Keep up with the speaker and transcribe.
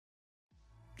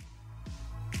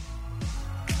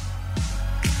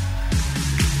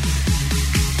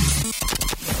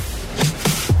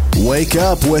Wake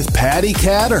Up with Patty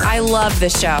Catter. I love the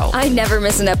show. I never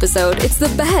miss an episode. It's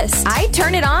the best. I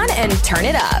turn it on and turn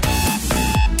it up.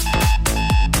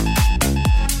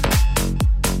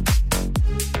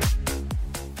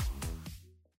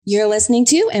 You're listening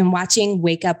to and watching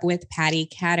Wake Up with Patty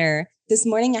Catter. This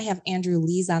morning, I have Andrew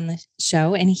Lees on the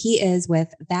show, and he is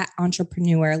with That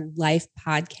Entrepreneur Life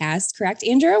podcast. Correct,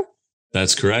 Andrew?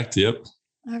 That's correct. Yep.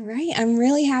 All right. I'm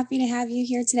really happy to have you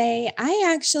here today.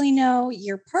 I actually know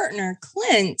your partner,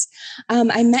 Clint.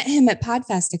 I met him at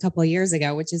PodFest a couple of years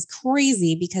ago, which is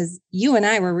crazy because you and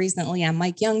I were recently on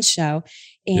Mike Young's show,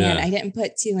 and I didn't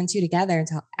put two and two together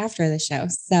until after the show.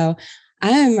 So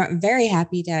I'm very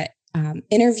happy to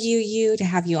interview you, to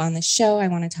have you on the show. I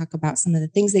want to talk about some of the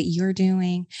things that you're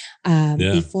doing.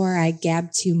 Before I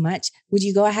gab too much, would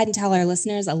you go ahead and tell our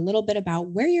listeners a little bit about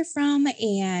where you're from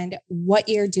and what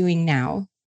you're doing now?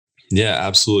 Yeah,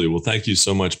 absolutely. Well, thank you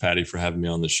so much, Patty, for having me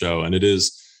on the show. And it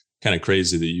is kind of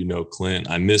crazy that you know Clint.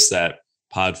 I missed that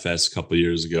PodFest a couple of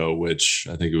years ago, which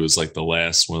I think it was like one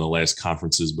of the last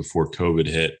conferences before COVID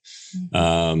hit.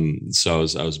 Mm-hmm. So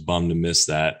I was bummed to miss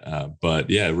that. But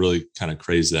yeah, really kind of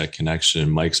crazy, that connection.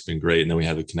 Mike's been great. And then we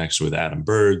have a connection with Adam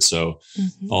Bird. So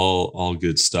all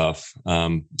good stuff.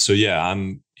 So yeah,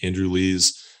 I'm Andrew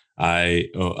Lees. I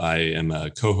am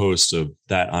a co-host of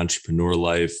That Entrepreneur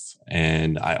Life.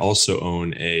 And I also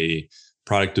own a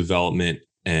product development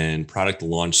and product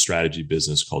launch strategy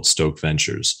business called Stoke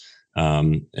Ventures.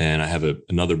 And I have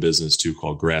another business too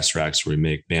called Grass Racks, where we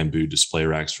make bamboo display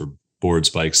racks for boards,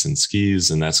 bikes, and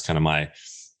skis. And that's kind of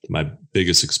my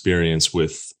biggest experience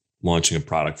with launching a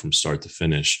product from start to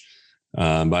finish.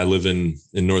 But I live in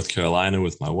North Carolina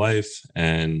with my wife,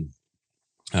 and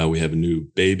we have a new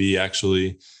baby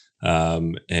actually.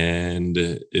 And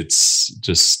it's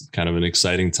just kind of an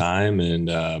exciting time. And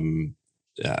I'm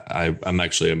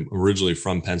originally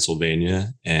from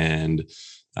Pennsylvania, and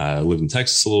I lived in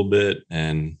Texas a little bit,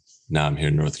 and now I'm here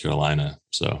in North Carolina.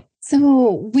 So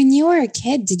when you were a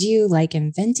kid, did you like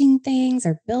inventing things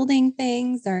or building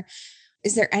things, or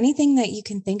is there anything that you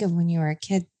can think of when you were a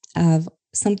kid of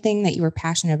something that you were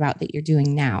passionate about that you're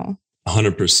doing now?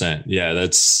 100%. Yeah,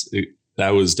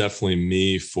 that was definitely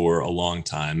me for a long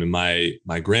time. And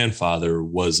my grandfather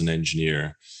was an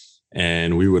engineer,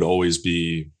 and we would always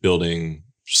be building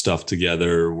stuff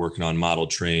together, working on model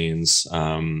trains.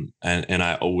 And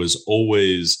I was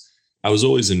always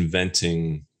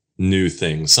inventing new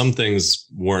things. Some things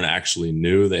weren't actually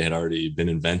new. They had already been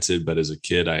invented, but as a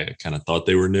kid, I kind of thought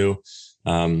they were new.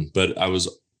 But I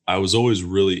was always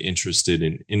really interested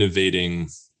in innovating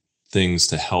things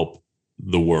to help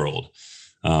the world.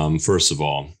 First of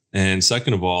all, and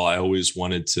second of all, I always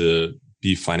wanted to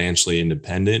be financially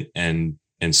independent and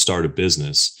start a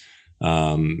business.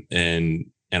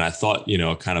 And I thought,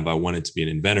 I wanted to be an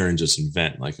inventor and just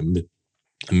invent like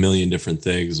a million different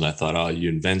things. And I thought, you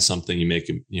invent something, you make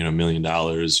 $1 million,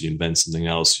 you invent something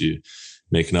else, you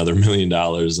make another $1 million.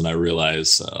 And I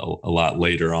realized a lot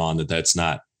later on that that's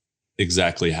not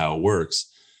exactly how it works.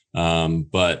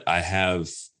 But I have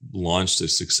launched a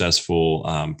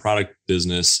successful product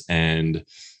business, and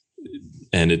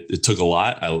it took a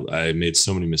lot. I made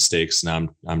so many mistakes. Now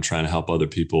I'm trying to help other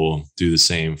people do the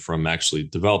same, from actually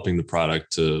developing the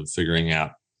product to figuring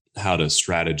out how to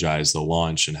strategize the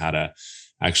launch and how to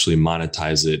actually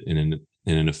monetize it in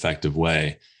an effective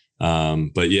way.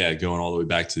 But yeah, going all the way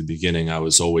back to the beginning, I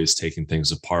was always taking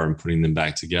things apart and putting them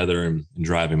back together and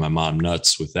driving my mom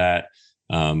nuts with that.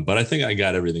 But I think I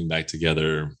got everything back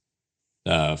together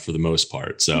for the most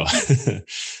part. So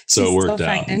it worked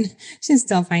out. She's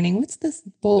still finding, what's this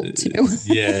bolt to?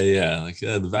 Yeah. Like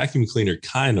the vacuum cleaner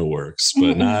kind of works,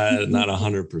 but not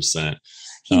 100%.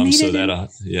 That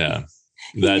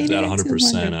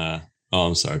 100%.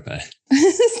 I'm sorry, Pat.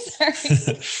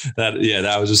 Sorry.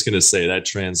 I was just going to say that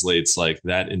translates like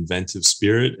that inventive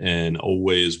spirit and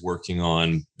always working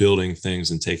on building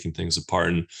things and taking things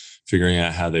apart and figuring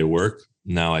out how they work.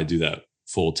 Now I do that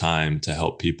full time to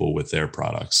help people with their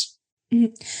products.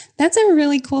 That's a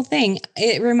really cool thing.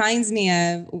 It reminds me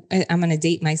of, I'm going to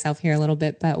date myself here a little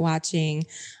bit, but watching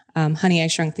Honey, I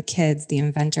Shrunk the Kids, the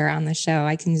inventor on the show.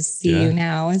 I can just see you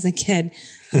now as a kid,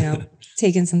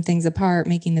 taking some things apart,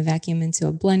 making the vacuum into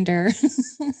a blender.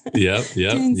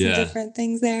 Doing some different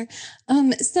things there.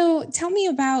 So tell me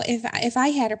about if I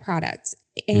had a product,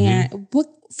 and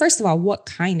first of all, what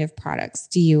kind of products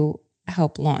do you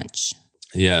help launch?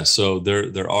 Yeah, so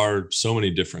there are so many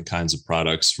different kinds of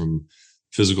products, from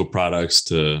physical products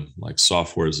to like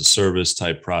software as a service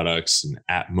type products and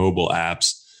mobile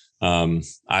apps.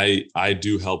 I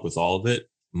do help with all of it.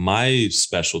 My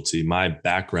specialty, my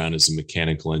background is in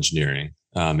mechanical engineering.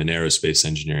 in aerospace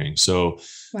engineering. So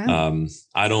Wow.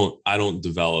 I don't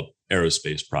develop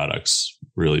aerospace products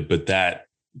really, but that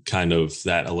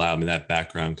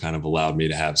background kind of allowed me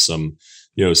to have some,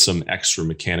 some extra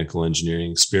mechanical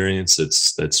engineering experience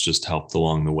that's just helped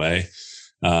along the way.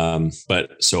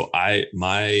 But so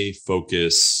my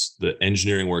focus, the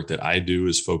engineering work that I do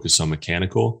is focused on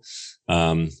mechanical.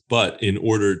 But in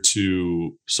order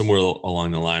to, somewhere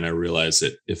along the line, I realized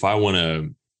that if I want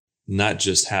to not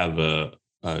just have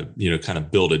kind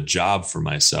of build a job for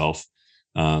myself,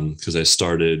 because I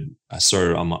started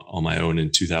on my own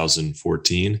in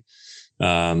 2014.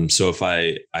 So if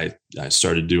I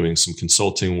started doing some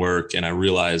consulting work, and I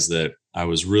realized that I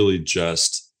was really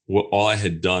all I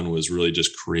had done was really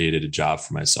just created a job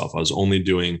for myself. I was only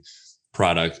doing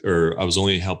I was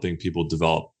only helping people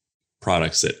develop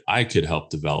products that I could help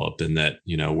develop, and that,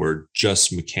 were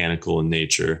just mechanical in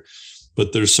nature.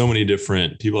 But there's so many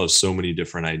different people have so many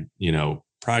different,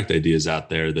 product ideas out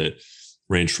there that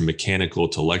range from mechanical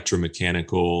to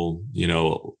electromechanical.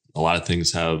 A lot of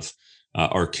things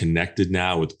are connected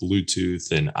now with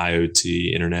Bluetooth and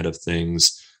IoT, Internet of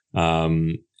Things.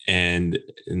 And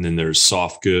then there's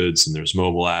soft goods, and there's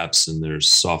mobile apps, and there's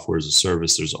software as a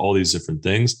service. There's all these different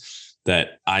things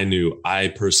that I knew I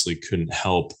personally couldn't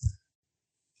help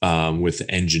with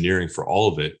engineering for all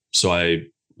of it. So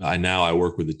I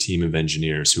work with a team of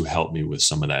engineers who help me with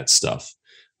some of that stuff.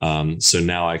 So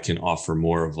now I can offer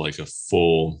more of like a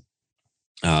full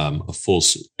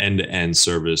end-to-end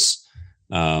service.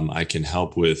 I can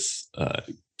help with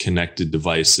connected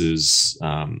devices,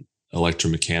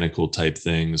 electromechanical type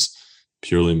things,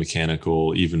 purely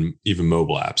mechanical, even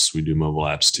mobile apps. We do mobile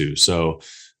apps too. So,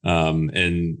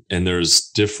 and there's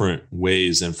different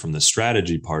ways. And from the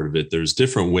strategy part of it, there's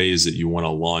different ways that you want to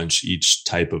launch each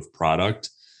type of product.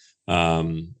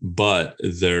 But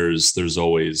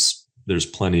there's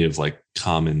plenty of like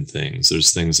common things.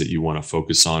 There's things that you want to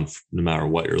focus on no matter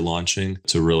what you're launching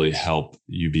to really help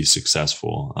you be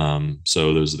successful.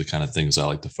 So those are the kind of things I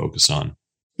like to focus on.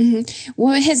 Mm-hmm.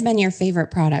 What has been your favorite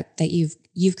product that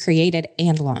you've created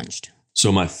and launched?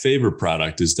 So my favorite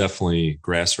product is definitely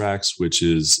Grass Racks, which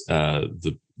is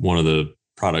one of the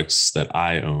products that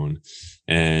I own,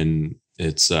 and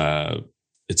it's a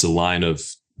line of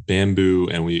bamboo,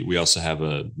 and we also have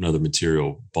another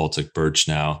material, Baltic birch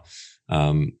now,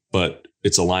 but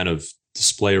it's a line of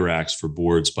display racks for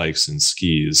boards, bikes, and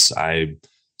skis. I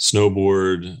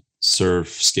snowboard, surf,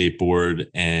 skateboard,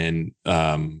 and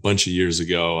a bunch of years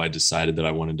ago I decided that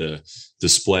I wanted to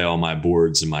display all my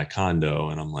boards in my condo,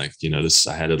 and I'm like,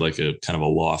 I had like a kind of a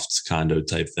loft condo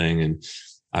type thing, and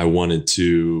I wanted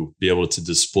to be able to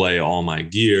display all my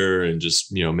gear and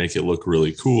just make it look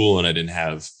really cool. And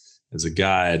as a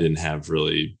guy, I didn't have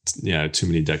really too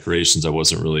many decorations. I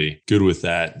wasn't really good with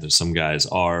that. There's some guys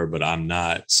are, but I'm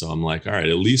not. So I'm like, all right,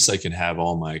 at least I can have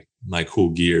all my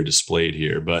cool gear displayed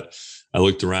here. But I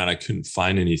looked around, I couldn't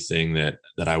find anything that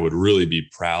I would really be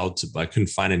proud to. I couldn't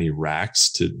find any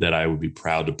racks that I would be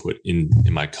proud to put in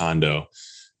my condo.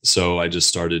 So I just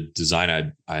started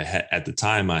design. At the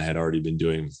time I had already been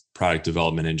doing product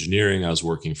development engineering. I was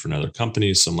working for another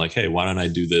company. So I'm like, hey, why don't I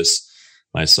do this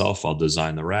myself? I'll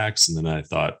design the racks. And then I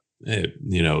thought, hey,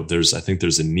 I think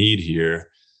there's a need here,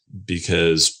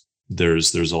 because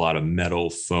there's a lot of metal,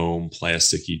 foam,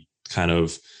 plasticky kind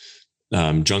of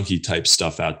junky type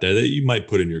stuff out there that you might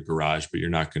put in your garage, but you're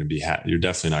not going to be you're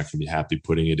definitely not going to be happy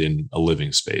putting it in a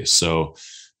living space. So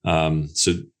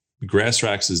Grass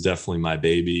Racks is definitely my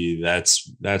baby.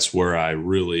 That's where I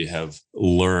really have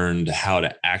learned how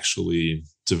to actually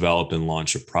develop and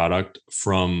launch a product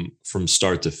from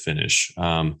start to finish.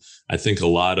 I think a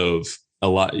lot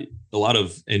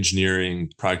of engineering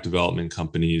product development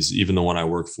companies, even the one I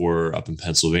worked for up in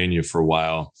Pennsylvania for a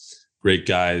while, great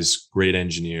guys, great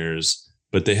engineers,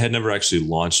 but they had never actually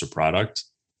launched a product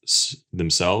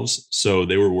themselves. So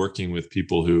they were working with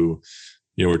people who,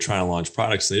 were trying to launch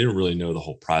products. They didn't really know the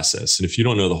whole process. And if you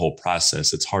don't know the whole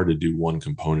process, it's hard to do one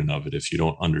component of it if you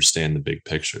don't understand the big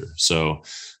picture. So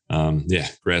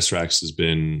Grass Racks has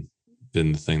been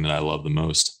the thing that I love the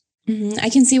most. Mm-hmm. I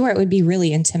can see where it would be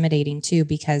really intimidating too,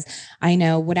 because I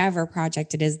know whatever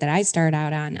project it is that I start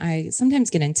out on, I sometimes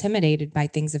get intimidated by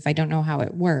things if I don't know how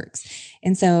it works.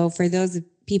 And so for those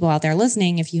people out there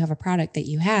listening, if you have a product that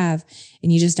you have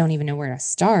and you just don't even know where to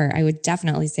start, I would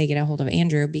definitely say get a hold of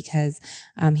Andrew, because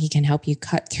he can help you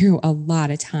cut through a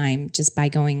lot of time just by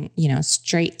going,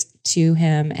 straight to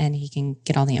him, and he can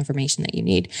get all the information that you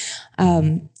need.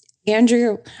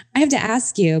 Andrew, I have to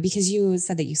ask you, because you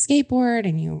said that you skateboard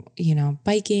and you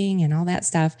biking and all that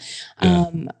stuff. Yeah.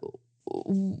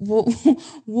 what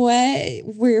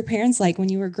were your parents like when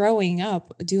you were growing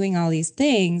up doing all these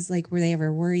things? Like, were they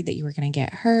ever worried that you were going to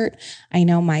get hurt? I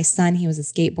know my son, he was a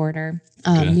skateboarder.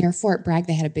 Near Fort Bragg,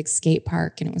 they had a big skate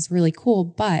park and it was really cool.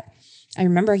 But I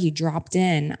remember he dropped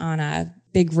in on a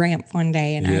big ramp one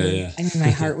day and I mean, my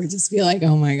heart would just be like,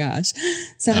 oh my gosh.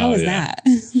 So how was that?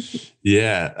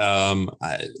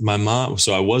 My mom,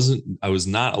 so I was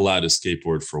not allowed to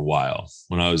skateboard for a while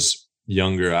when I was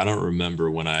younger. I don't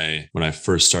remember when I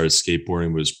first started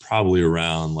skateboarding. It was probably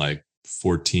around like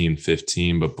 14,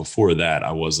 15, but before that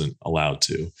I wasn't allowed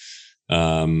to.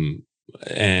 And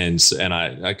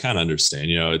I kind of understand,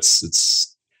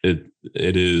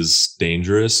 it is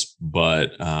dangerous,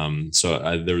 but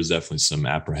there was definitely some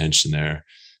apprehension there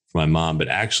for my mom. But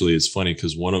actually it's funny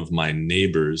because one of my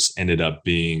neighbors ended up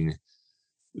being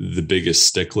the biggest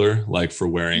stickler, like for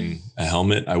wearing a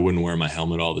helmet. I wouldn't wear my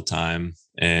helmet all the time.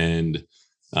 And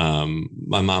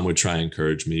my mom would try and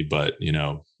encourage me, but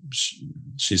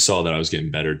she saw that I was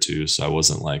getting better too. So I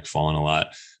wasn't like falling a lot.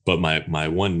 But my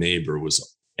one neighbor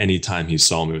was, anytime he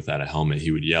saw me without a helmet,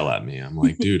 he would yell at me. I'm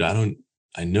like, dude, I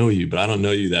know you, but I don't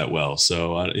know you that well.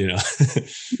 So,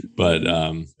 but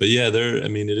yeah,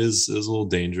 it is a little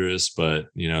dangerous, but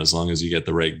as long as you get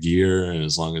the right gear and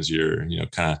as long as you're,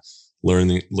 kind of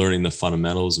learning the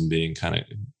fundamentals and being kind of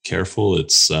careful,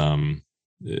 it's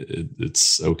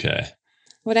okay.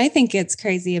 What I think it's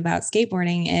crazy about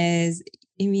skateboarding is,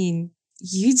 you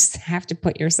just have to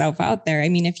put yourself out there.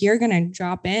 If you're going to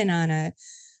drop in on a,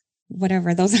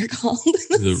 whatever those are called.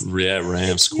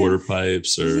 Ramps, quarter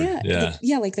pipes, or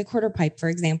like the quarter pipe, for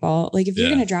example. Like if you're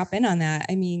going to drop in on that,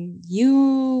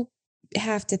 you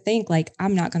have to think like,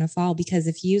 I'm not going to fall, because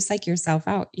if you psych yourself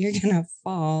out, you're going to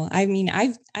fall. I've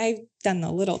done the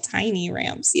little tiny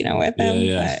ramps, with them.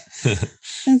 But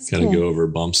that's kind of cool. go over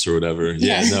bumps or whatever.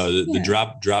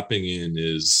 The dropping in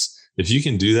is, if you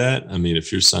can do that,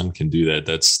 if your son can do that,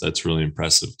 that's really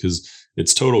impressive, because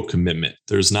it's total commitment.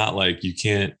 There's not like, you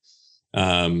can't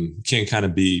kind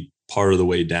of be part of the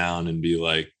way down and be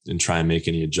like, and try and make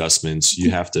any adjustments.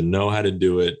 You have to know how to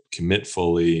do it, commit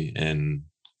fully, and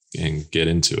get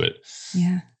into it.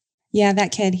 Yeah.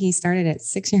 That kid, he started at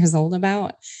 6 years old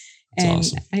about, and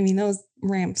awesome. Those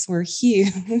ramps were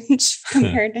huge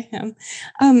compared to him.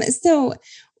 So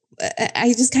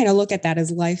I just kind of look at that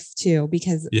as life too,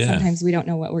 because sometimes we don't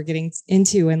know what we're getting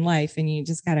into in life, and you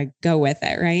just got to go with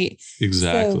it. Right.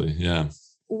 Exactly. So,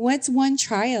 what's one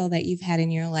trial that you've had in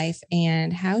your life,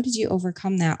 and how did you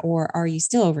overcome that, or are you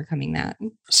still overcoming that?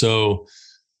 So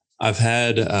I've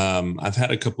had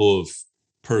a couple of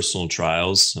personal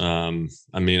trials.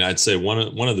 I'd say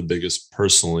one of the biggest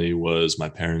personally was my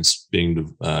parents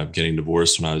getting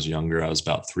divorced when I was younger. I was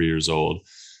about 3 years old.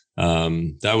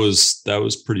 That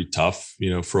was pretty tough,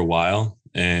 for a while.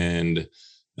 And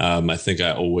I think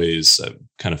I always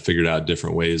kind of figured out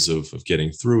different ways of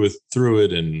getting through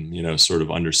it and, sort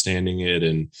of understanding it.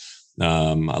 And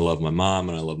I love my mom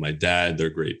and I love my dad. They're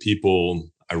great people.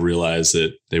 I realized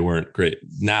that they weren't great.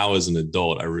 Now as an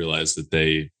adult, I realized that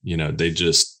they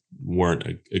just weren't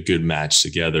a good match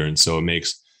together. And so it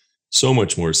makes so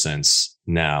much more sense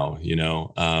now,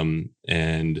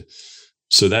 and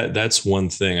so that's one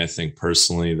thing I think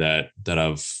personally that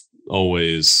I've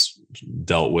always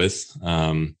dealt with.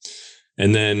 And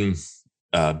then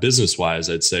business wise,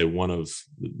 I'd say one of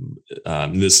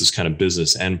this is kind of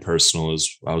business and personal,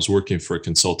 is I was working for a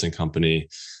consulting company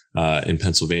in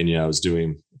Pennsylvania. I was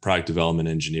doing product development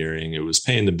engineering. It was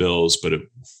paying the bills, but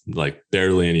like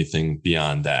barely anything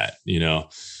beyond that,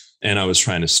 and I was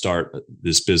trying to start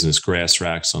this business, Grass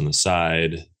Racks, on the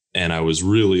side. And I was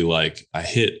really I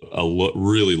hit a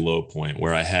really low point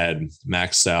where I had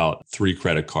maxed out 3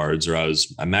 credit cards, or I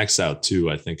maxed out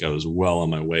 2. I think I was well on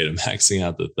my way to maxing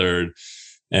out the 3rd.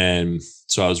 And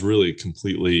so I was really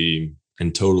completely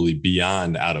and totally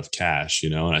beyond out of cash,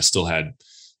 and I still had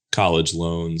college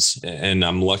loans, and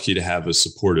I'm lucky to have a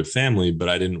supportive family, but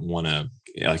I didn't want to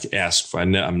ask for,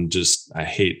 I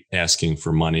hate asking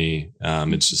for money.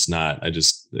 It's just not, I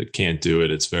can't do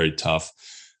it. It's very tough.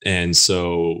 And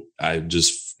so I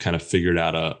just kind of figured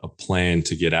out a plan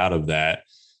to get out of that.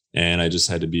 And I just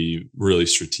had to be really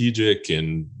strategic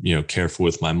and, careful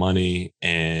with my money,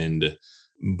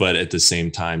 but at the same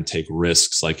time, take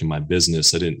risks. Like in my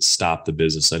business, I didn't stop the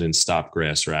business. I didn't stop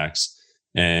Grass Racks.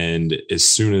 And as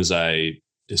soon as I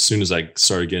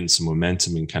started getting some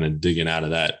momentum and kind of digging out of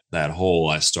that hole,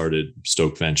 I started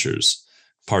Stoke Ventures,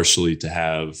 partially to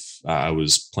have, I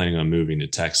was planning on moving to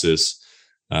Texas,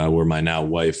 where my now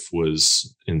wife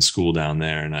was in school down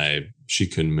there, and she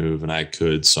couldn't move and I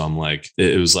could. So I'm like,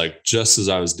 it was like, just as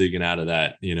I was digging out of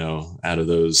that, out of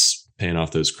those paying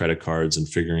off those credit cards and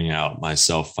figuring out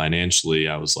myself financially,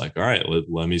 I was like, all right,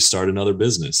 let me start another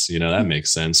business. That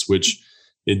makes sense, which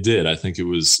it did. I think it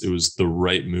was the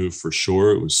right move for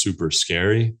sure. It was super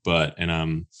scary,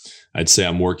 I'd say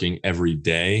I'm working every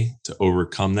day to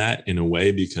overcome that in a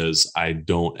way, because I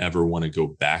don't ever want to go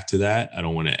back to that. I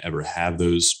don't want to ever have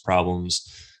those problems,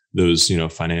 those,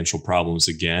 financial problems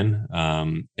again.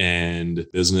 And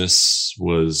business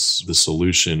was the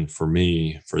solution for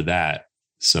me for that.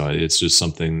 So it's just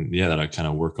something, that I kind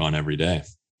of work on every day.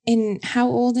 And how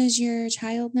old is your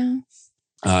child now?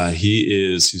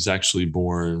 He's actually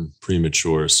born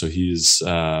premature. So he's,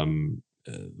 30.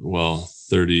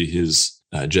 His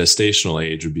gestational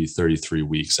age would be 33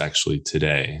 weeks actually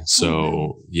today.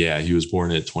 So he was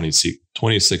born at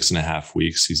 26 and a half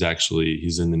weeks. He's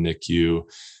in the NICU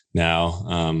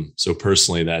now. So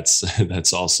personally,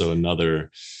 that's also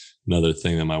another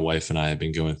thing that my wife and I have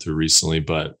been going through recently,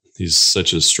 but he's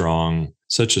such a strong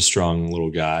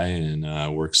little guy,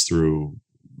 and works through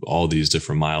all these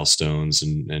different milestones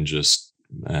and just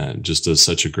does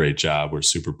such a great job. We're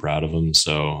super proud of him.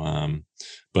 So,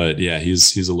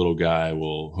 he's a little guy.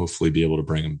 We'll hopefully be able to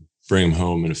bring him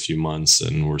home in a few months,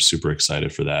 and we're super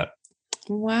excited for that.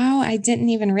 Wow. I didn't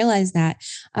even realize that.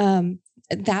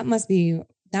 That must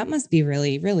be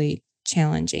really, really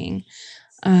challenging.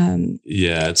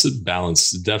 It's a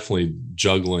balance, definitely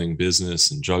juggling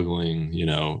business and juggling,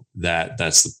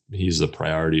 he's the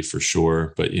priority for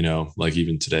sure. But, like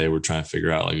even today, we're trying to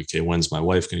figure out okay, when's my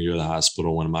wife going to go to the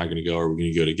hospital? When am I going to go? Are we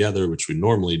going to go together, which we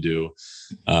normally do?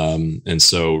 And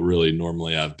so really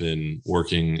normally I've been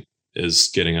working is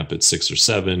getting up at 6 or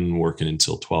 7, working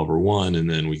until 12 or 1, and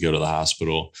then we go to the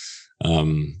hospital.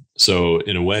 So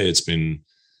in a way it's been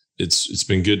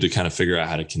good to kind of figure out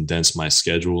how to condense my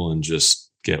schedule and just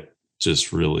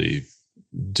really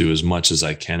do as much as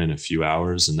I can in a few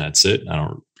hours, and that's it. I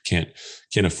can't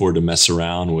afford to mess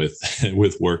around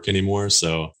with work anymore.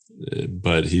 So,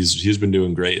 but he's been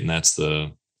doing great, and that's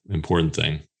the important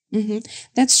thing. Mm-hmm.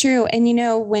 That's true. And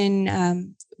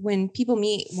when people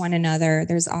meet one another,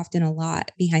 there's often a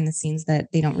lot behind the scenes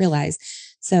that they don't realize.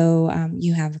 So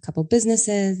you have a couple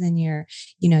businesses, and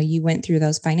you went through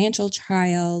those financial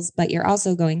trials, but you're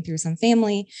also going through some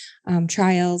family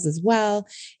trials as well.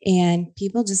 And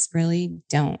people just really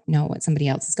don't know what somebody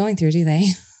else is going through, do they?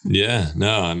 Yeah,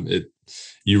 no,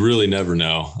 you really never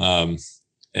know.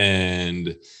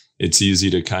 And it's easy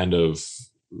to kind of,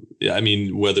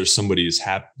 whether somebody's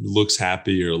looks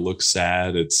happy or looks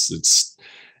sad, it's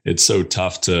so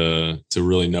tough to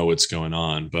really know what's going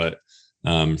on. But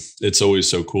it's always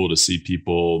so cool to see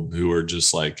people who are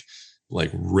just like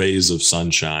rays of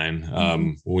sunshine.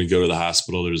 When we go to the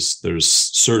hospital, there's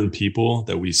certain people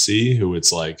that we see who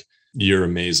it's like, you're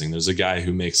amazing. There's a guy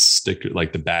who makes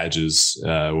the badges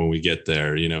when we get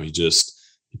there.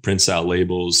 He prints out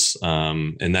labels,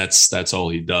 and that's all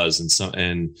he does.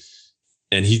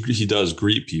 And he does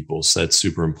greet people, so that's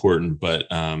super important. But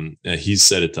he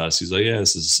said it to us. He's like, yeah,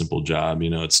 this is a simple job.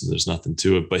 There's nothing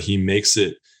to it. But he makes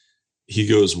it. He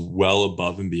goes well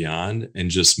above and beyond, and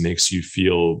just makes you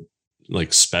feel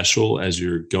like special as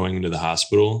you're going into the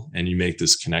hospital, and you make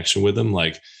this connection with him.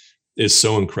 Like, it's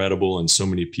so incredible. And so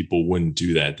many people wouldn't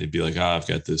do that. They'd be like, I've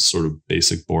got this sort of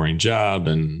basic, boring job,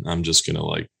 and I'm just going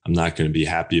to I'm not going to be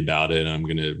happy about it.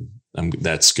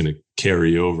 That's going to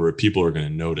carry over. People are going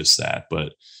to notice that.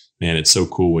 But man, it's so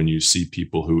cool when you see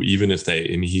people who, even if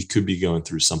he could be going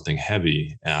through something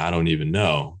heavy, and I don't even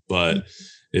know, but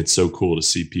it's so cool to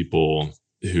see people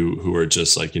who are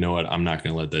just like, you know what, I'm not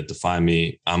going to let that define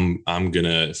me. I'm going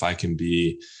to, if I can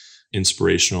be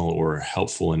inspirational or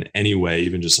helpful in any way,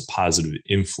 even just a positive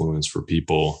influence for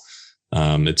people.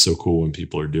 It's so cool when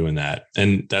people are doing that.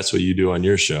 And that's what you do on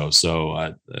your show. So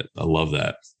I love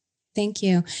that. Thank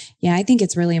you. Yeah, I think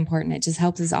it's really important. It just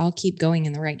helps us all keep going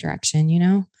in the right direction,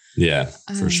 Yeah,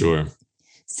 for sure.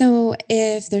 So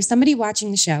if there's somebody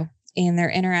watching the show and they're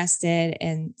interested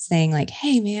in saying like,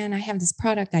 hey man, I have this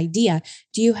product idea.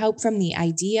 Do you help from the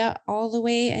idea all the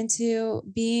way into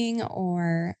being,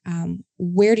 or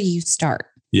where do you start?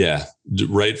 Yeah,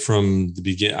 right from the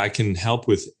beginning, I can help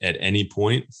with at any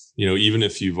point, even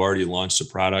if you've already launched a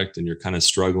product and you're kind of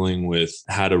struggling with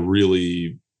how to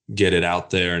really get it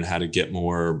out there and how to get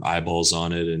more eyeballs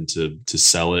on it and to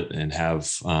sell it and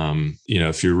have,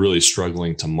 if you're really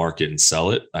struggling to market and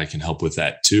sell it, I can help with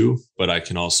that too. But I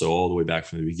can also, all the way back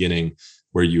from the beginning,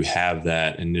 where you have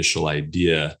that initial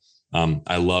idea.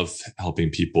 I love helping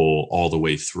people all the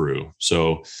way through.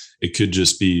 So it could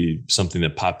just be something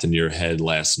that popped into your head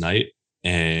last night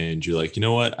and you're like, you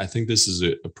know what? I think this is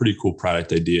a pretty cool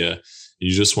product idea.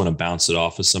 you just want to bounce it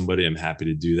off of somebody, I'm happy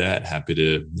to do that. Happy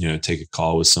to, take a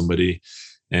call with somebody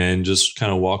and just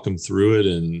kind of walk them through it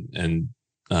and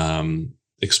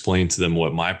explain to them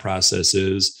what my process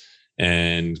is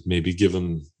and maybe give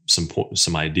them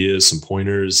some ideas, some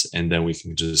pointers, and then we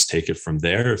can just take it from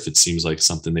there. If it seems like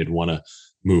something they'd want to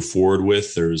move forward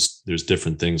with, there's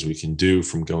different things we can do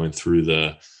from going through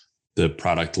the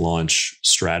product launch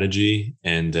strategy.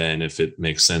 And then if it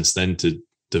makes sense then to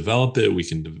develop it, we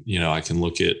can, I can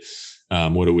look at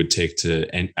what it would take to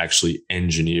actually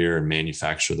engineer and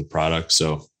manufacture the product.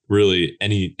 So really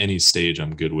any stage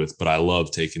I'm good with, but I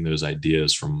love taking those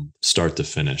ideas from start to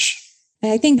finish.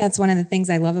 I think that's one of the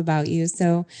things I love about you.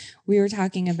 So we were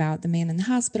talking about the man in the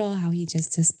hospital, how he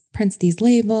just prints these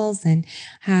labels and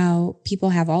how people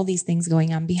have all these things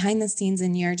going on behind the scenes.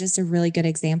 And you're just a really good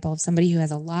example of somebody who has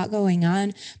a lot going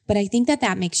on. But I think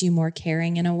that makes you more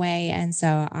caring in a way. And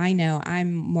so I know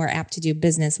I'm more apt to do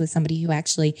business with somebody who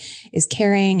actually is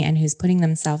caring and who's putting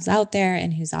themselves out there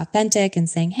and who's authentic and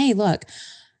saying, hey, look,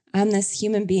 I'm this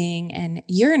human being and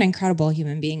you're an incredible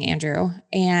human being, Andrew.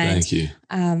 And thank you.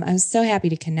 I was so happy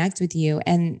to connect with you.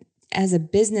 And as a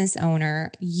business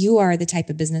owner, you are the type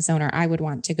of business owner I would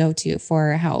want to go to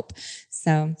for help.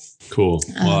 So cool.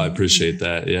 Well, I appreciate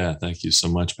that. Yeah. Thank you so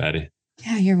much, Patty.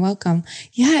 Yeah, you're welcome.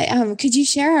 Yeah. Could you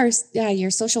share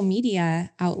your social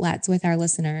media outlets with our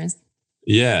listeners?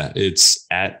 Yeah, it's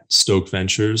at Stoke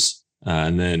Ventures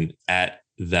and then at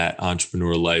That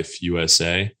Entrepreneur Life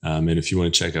USA. And if you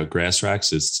want to check out Grass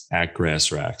Racks, it's at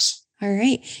Grass Racks. All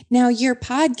right. Now your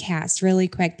podcast, really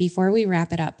quick, before we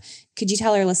wrap it up, could you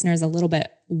tell our listeners a little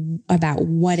bit about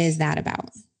what is that about?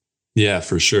 Yeah,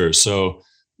 for sure. So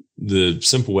the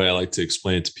simple way I like to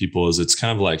explain it to people is it's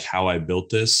kind of like how I built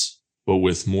this, but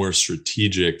with more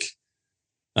strategic,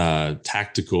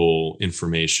 tactical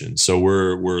information. So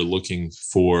we're looking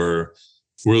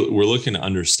to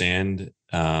understand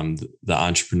the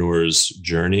entrepreneur's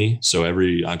journey. So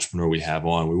every entrepreneur we have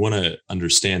on, we want to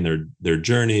understand their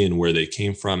journey and where they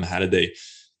came from. How did they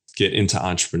get into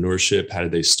entrepreneurship? How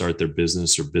did they start their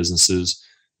business or businesses?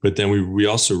 But then we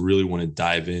also really want to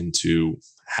dive into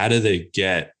how do they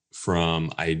get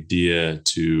from idea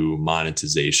to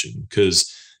monetization?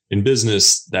 Because in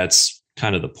business, that's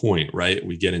kind of the point, right?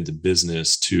 We get into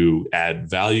business to add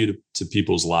value to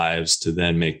people's lives, to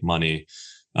then make money.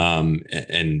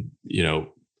 And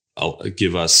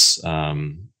give us a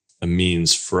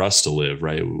means for us to live,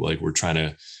 right? Like we're trying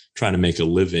to make a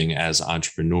living as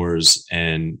entrepreneurs,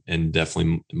 and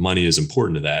definitely money is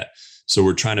important to that. So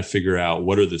we're trying to figure out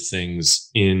what are the things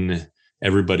in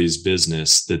everybody's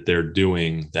business that they're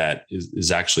doing that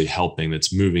is actually helping,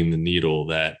 that's moving the needle,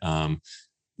 that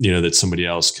that somebody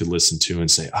else could listen to and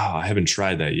say, oh, I haven't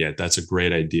tried that yet. That's a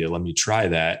great idea. Let me try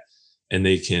that. And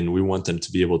we want them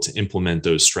to be able to implement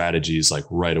those strategies like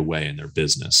right away in their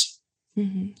business.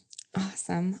 Mm-hmm.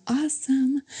 Awesome.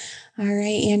 All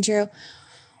right, Andrew.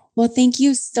 Well, thank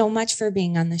you so much for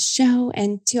being on the show.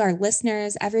 And to our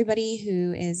listeners, everybody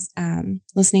who is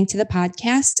listening to the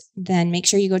podcast, then make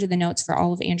sure you go to the notes for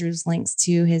all of Andrew's links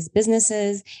to his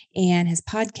businesses and his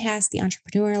podcast, The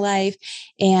Entrepreneur Life.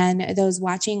 And those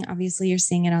watching, obviously, you're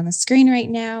seeing it on the screen right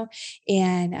now.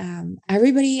 And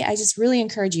everybody, I just really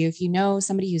encourage you, if you know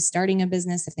somebody who's starting a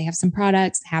business, if they have some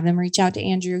products, have them reach out to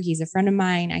Andrew. He's a friend of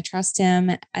mine. I trust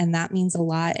him. And that means a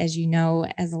lot, as you know,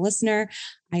 as a listener.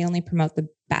 I only promote the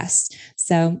best.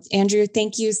 So, Andrew,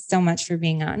 thank you so much for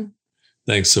being on.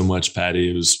 Thanks so much, Patty.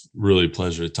 It was really a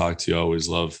pleasure to talk to you. I always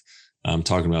love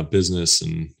talking about business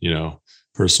and,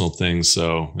 personal things.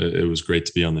 So it was great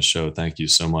to be on the show. Thank you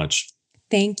so much.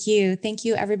 Thank you. Thank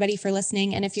you, everybody, for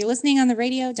listening. And if you're listening on the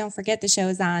radio, don't forget the show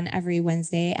is on every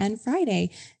Wednesday and Friday.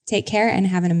 Take care and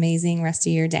have an amazing rest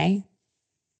of your day.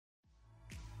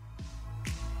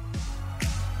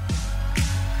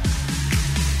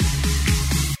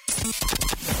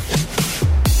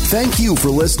 Thank you for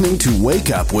listening to Wake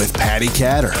Up with Patty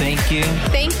Catter. Thank you.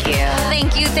 Thank you.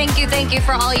 Thank you. Thank you. Thank you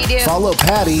for all you do. Follow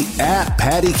Patty at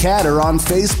Patty Catter on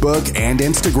Facebook and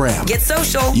Instagram. Get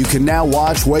social. You can now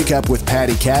watch Wake Up with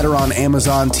Patty Catter on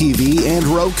Amazon TV and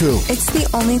Roku. It's the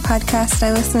only podcast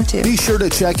I listen to. Be sure to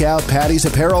check out Patty's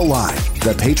apparel line,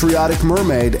 The Patriotic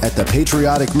Mermaid, at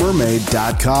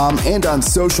thepatrioticmermaid.com and on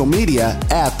social media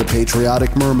at The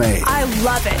Patriotic Mermaid. I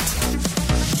love it.